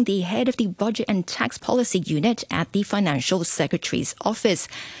Wong, the head of the Budget and Tax Policy Unit at the Financial Secretary's Office.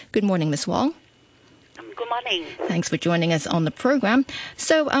 Good morning, Ms. Wong. Good morning. Thanks for joining us on the program.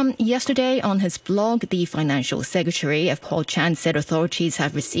 So yesterday on his blog, the Financial Secretary, Paul Chan, said authorities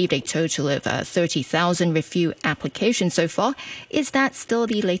have received a total of 30,000 review applications so far. Is that still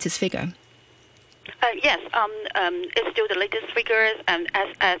the latest figure? Yes, it's still the latest figures,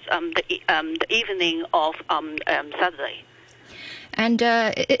 as the evening of Saturday. And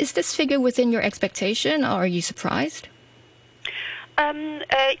is this figure within your expectation, or are you surprised? In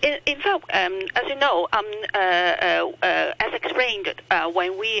fact, as you know, as explained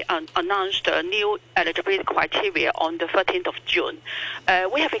when we announced the new eligibility criteria on the 13th of June,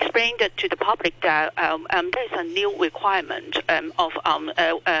 we have explained to the public that there is a new requirement of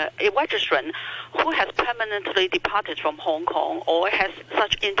a registrant who has permanently departed from Hong Kong or has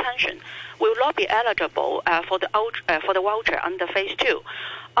such intention will not be eligible for the voucher under Phase 2.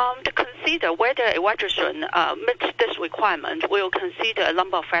 To consider whether a registrant meets this requirement, we'll consider a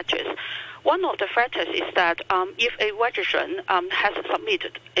number of factors. One of the factors is that if a registrant has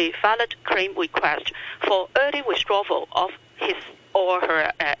submitted a valid claim request for early withdrawal of his or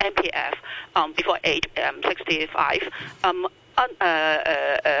her MPF before age 65,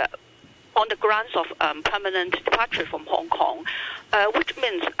 on the grounds of permanent departure from Hong Kong, which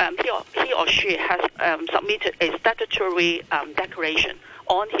means he or she has submitted a statutory declaration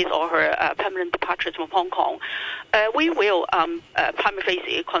on his or her permanent departure from Hong Kong, we will prima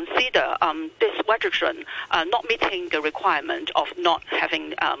facie consider this registrant not meeting the requirement of not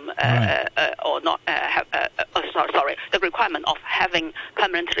having the requirement of having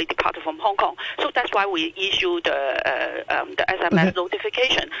permanently departed from Hong Kong. So that's why we issue the SMS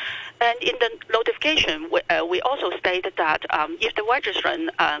notification. And in the notification, we also stated that if the registrant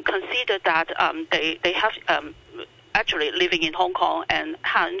consider that they have actually living in Hong Kong and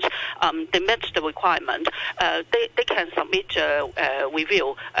hence they met the requirement, they can submit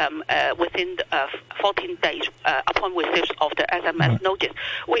review within 14 days upon receipt of the SMS notice.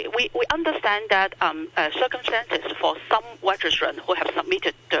 We understand that circumstances for some registrants who have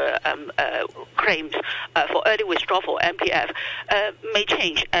submitted the claims for early withdrawal MPF may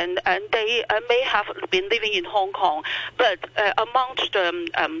change, and they may have been living in Hong Kong, but amongst the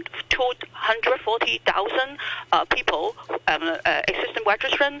 240,000 people, existing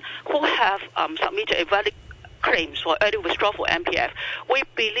registrants who have submitted a valid claims for early withdrawal MPF, we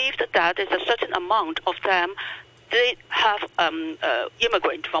believe that there's a certain amount of them they have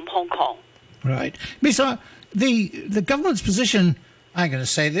immigrant from Hong Kong. Right. Miss, the government's position, I'm going to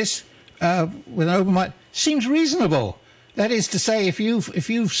say this with an open mind, seems reasonable. That is to say, if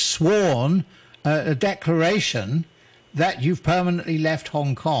you've sworn a declaration that you've permanently left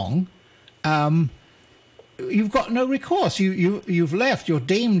Hong Kong, you've got no recourse. You've left. You're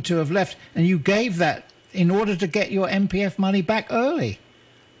deemed to have left, and you gave that in order to get your MPF money back early.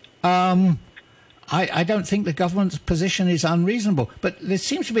 I don't think the government's position is unreasonable, but there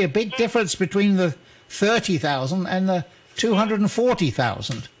seems to be a big difference between the 30,000 and the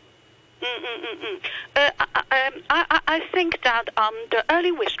 240,000. I think that the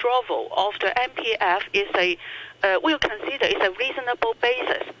early withdrawal of the MPF is we'll consider is a reasonable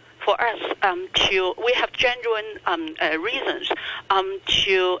basis for us we have genuine reasons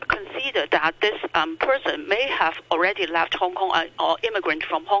to consider that this person may have already left Hong Kong or immigrant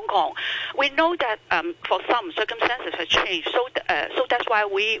from Hong Kong. We know that for some circumstances have changed, so that's why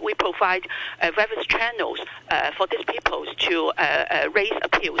we provide various channels for these people to raise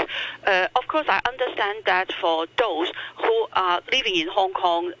appeals. Of course, I understand that for those who are living in Hong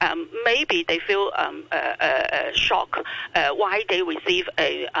Kong, maybe they feel shocked why they receive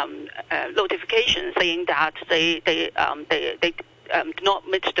a notification saying that they do not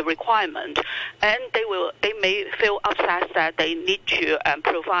meet the requirement, and they may feel upset that they need to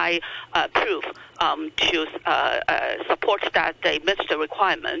provide proof to support that they meet the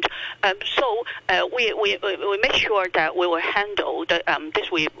requirement. So we make sure that we will handle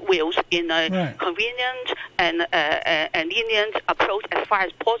this wheels in a convenient and lenient approach as far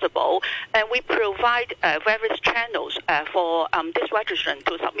as possible, and we provide various channels for this registrant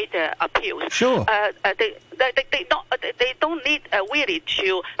to submit their appeals. Sure. They don't need really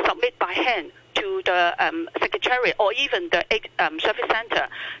to submit by hand to the secretariat or even the service center.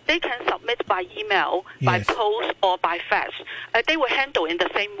 They can submit by email, by post, or by fax. They will handle in the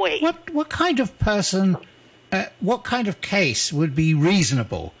same way. What kind of person, what kind of case would be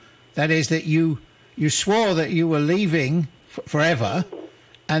reasonable? That is, that you swore that you were leaving forever,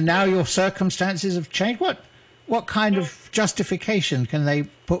 and now your circumstances have changed. What kind of justification can they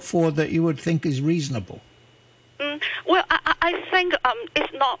put forward that you would think is reasonable? Well, I think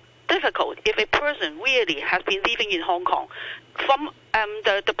it's not difficult if a person really has been living in Hong Kong. From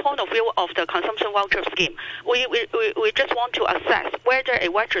the point of view of the consumption voucher scheme, we just want to assess whether a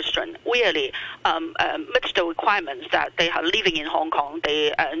registrant really meets the requirements that they are living in Hong Kong,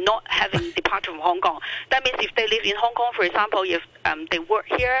 they are not having departed from Hong Kong. That means if they live in Hong Kong, for example, if they work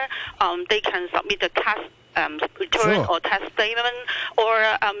here, they can submit the tax return or tax statement, or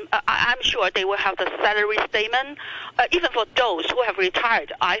I'm sure they will have the salary statement. Even for those who have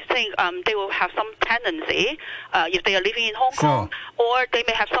retired, I think they will have some tendency if they are living in Hong Kong, or they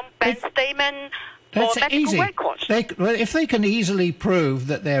may have some bank statement or medical records. If they can easily prove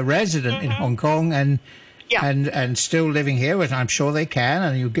that they're resident in Hong Kong and still living here, which I'm sure they can,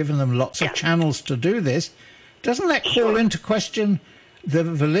 and you've given them lots of channels to do this, doesn't that call into question the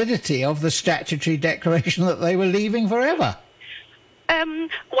validity of the statutory declaration that they were leaving forever?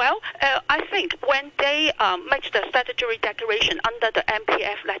 I think when they make the statutory declaration under the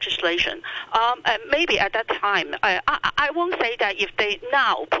MPF legislation, maybe at that time, I won't say that if they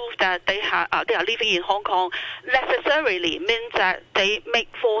now prove that they are living in Hong Kong, necessarily means that they make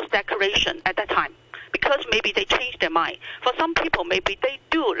false declaration at that time. Because maybe they change their mind. For some people, maybe they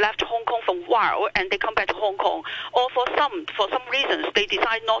do left Hong Kong for a while and they come back to Hong Kong, or for some reasons they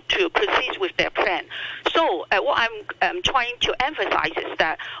decide not to proceed with their plan. So what I'm trying to emphasize is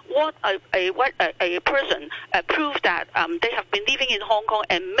that what a person proves that they have been living in Hong Kong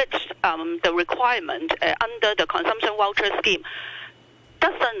and meets the requirement under the consumption voucher scheme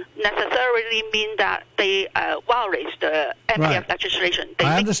doesn't necessarily mean that they violate the MPF legislation. They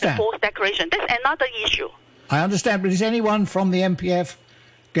make the false declaration. That's another issue. I understand, but is anyone from the MPF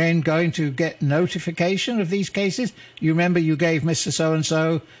going to get notification of these cases? You remember you gave Mr.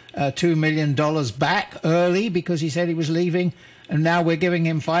 So-and-so $2 million back early because he said he was leaving, and now we're giving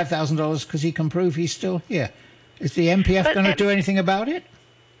him $5,000 because he can prove he's still here. Is the MPF going to do anything about it?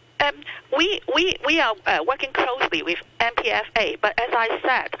 We are working closely with MPFA, but as I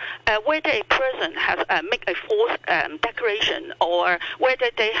said, whether a person has make a false declaration or whether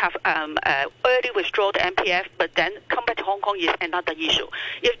they have early withdrawn the MPF but then come back to Hong Kong is another issue.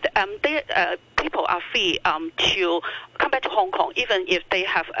 If people are free to come back to Hong Kong, even if they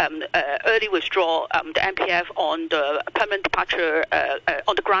have early withdraw the MPF on the permanent departure,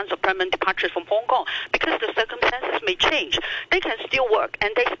 on the grounds of permanent departure from Hong Kong, because the circumstances may change, they can still work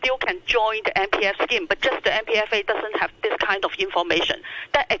and they still can join the MPF scheme, but just the MPFA doesn't have this kind of information.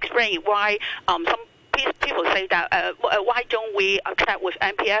 That explains why some people say that why don't we check with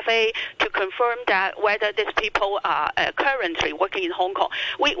MPFA to confirm that whether these people are currently working in Hong Kong.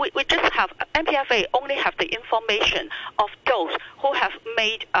 We just have MPFA only have the information of those who have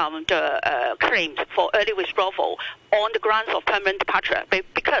made the claims for early withdrawal on the grounds of permanent departure,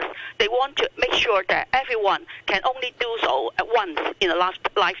 because they want to make sure that everyone can only do so once in a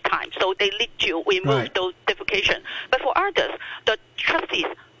lifetime. So they need to remove those notifications. But for others, the trustees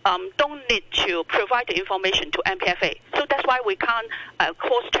don't need to provide the information to MPFA. So that's why we can't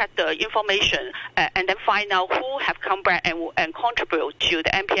cross-check the information and then find out who have come back and contribute to the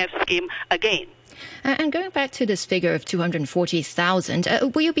MPF scheme again. And going back to this figure of 240,000,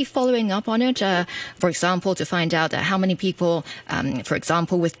 will you be following up on it, for example, to find out how many people, for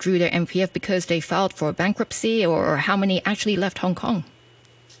example, withdrew their MPF because they filed for bankruptcy, or how many actually left Hong Kong?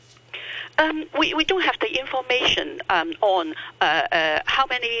 We don't have the information on how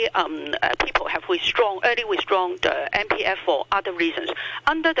many people have early withdrawn the MPF for other reasons.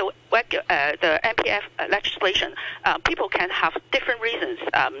 Under the MPF legislation, people can have different reasons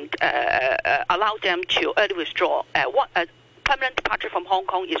allow them to early withdraw. Permanent departure from Hong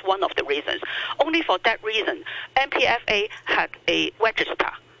Kong is one of the reasons. Only for that reason, MPFA had a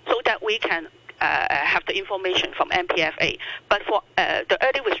register so that we can have the information from MPFA. But for the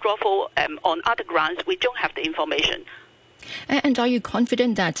early withdrawal on other grounds, we don't have the information. And are you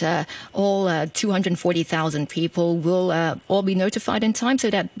confident that all 240,000 people will all be notified in time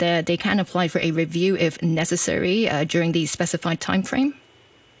so that they can apply for a review if necessary during the specified time frame?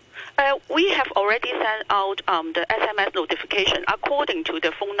 We have already sent out the SMS notification according to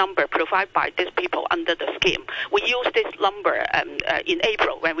the phone number provided by these people under the scheme. We use this number in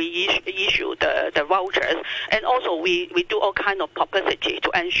April when we issue the vouchers, and also we do all kind of publicity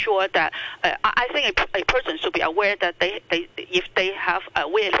to ensure that I think a person should be aware that if they have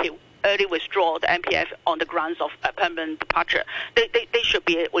early withdraw the MPF on the grounds of permanent departure, they should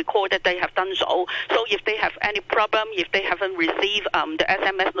be recorded they have done so. So if they have any problem, if they haven't received the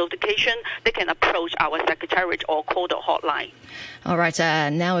SMS notification, they can approach our secretariat or call the hotline. All right.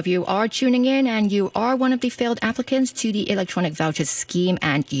 Now, if you are tuning in and you are one of the failed applicants to the electronic vouchers scheme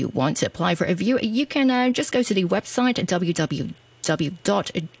and you want to apply for a review, you can just go to the website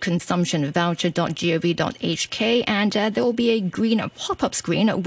www.consumptionvoucher.gov.hk and there will be a green pop-up screen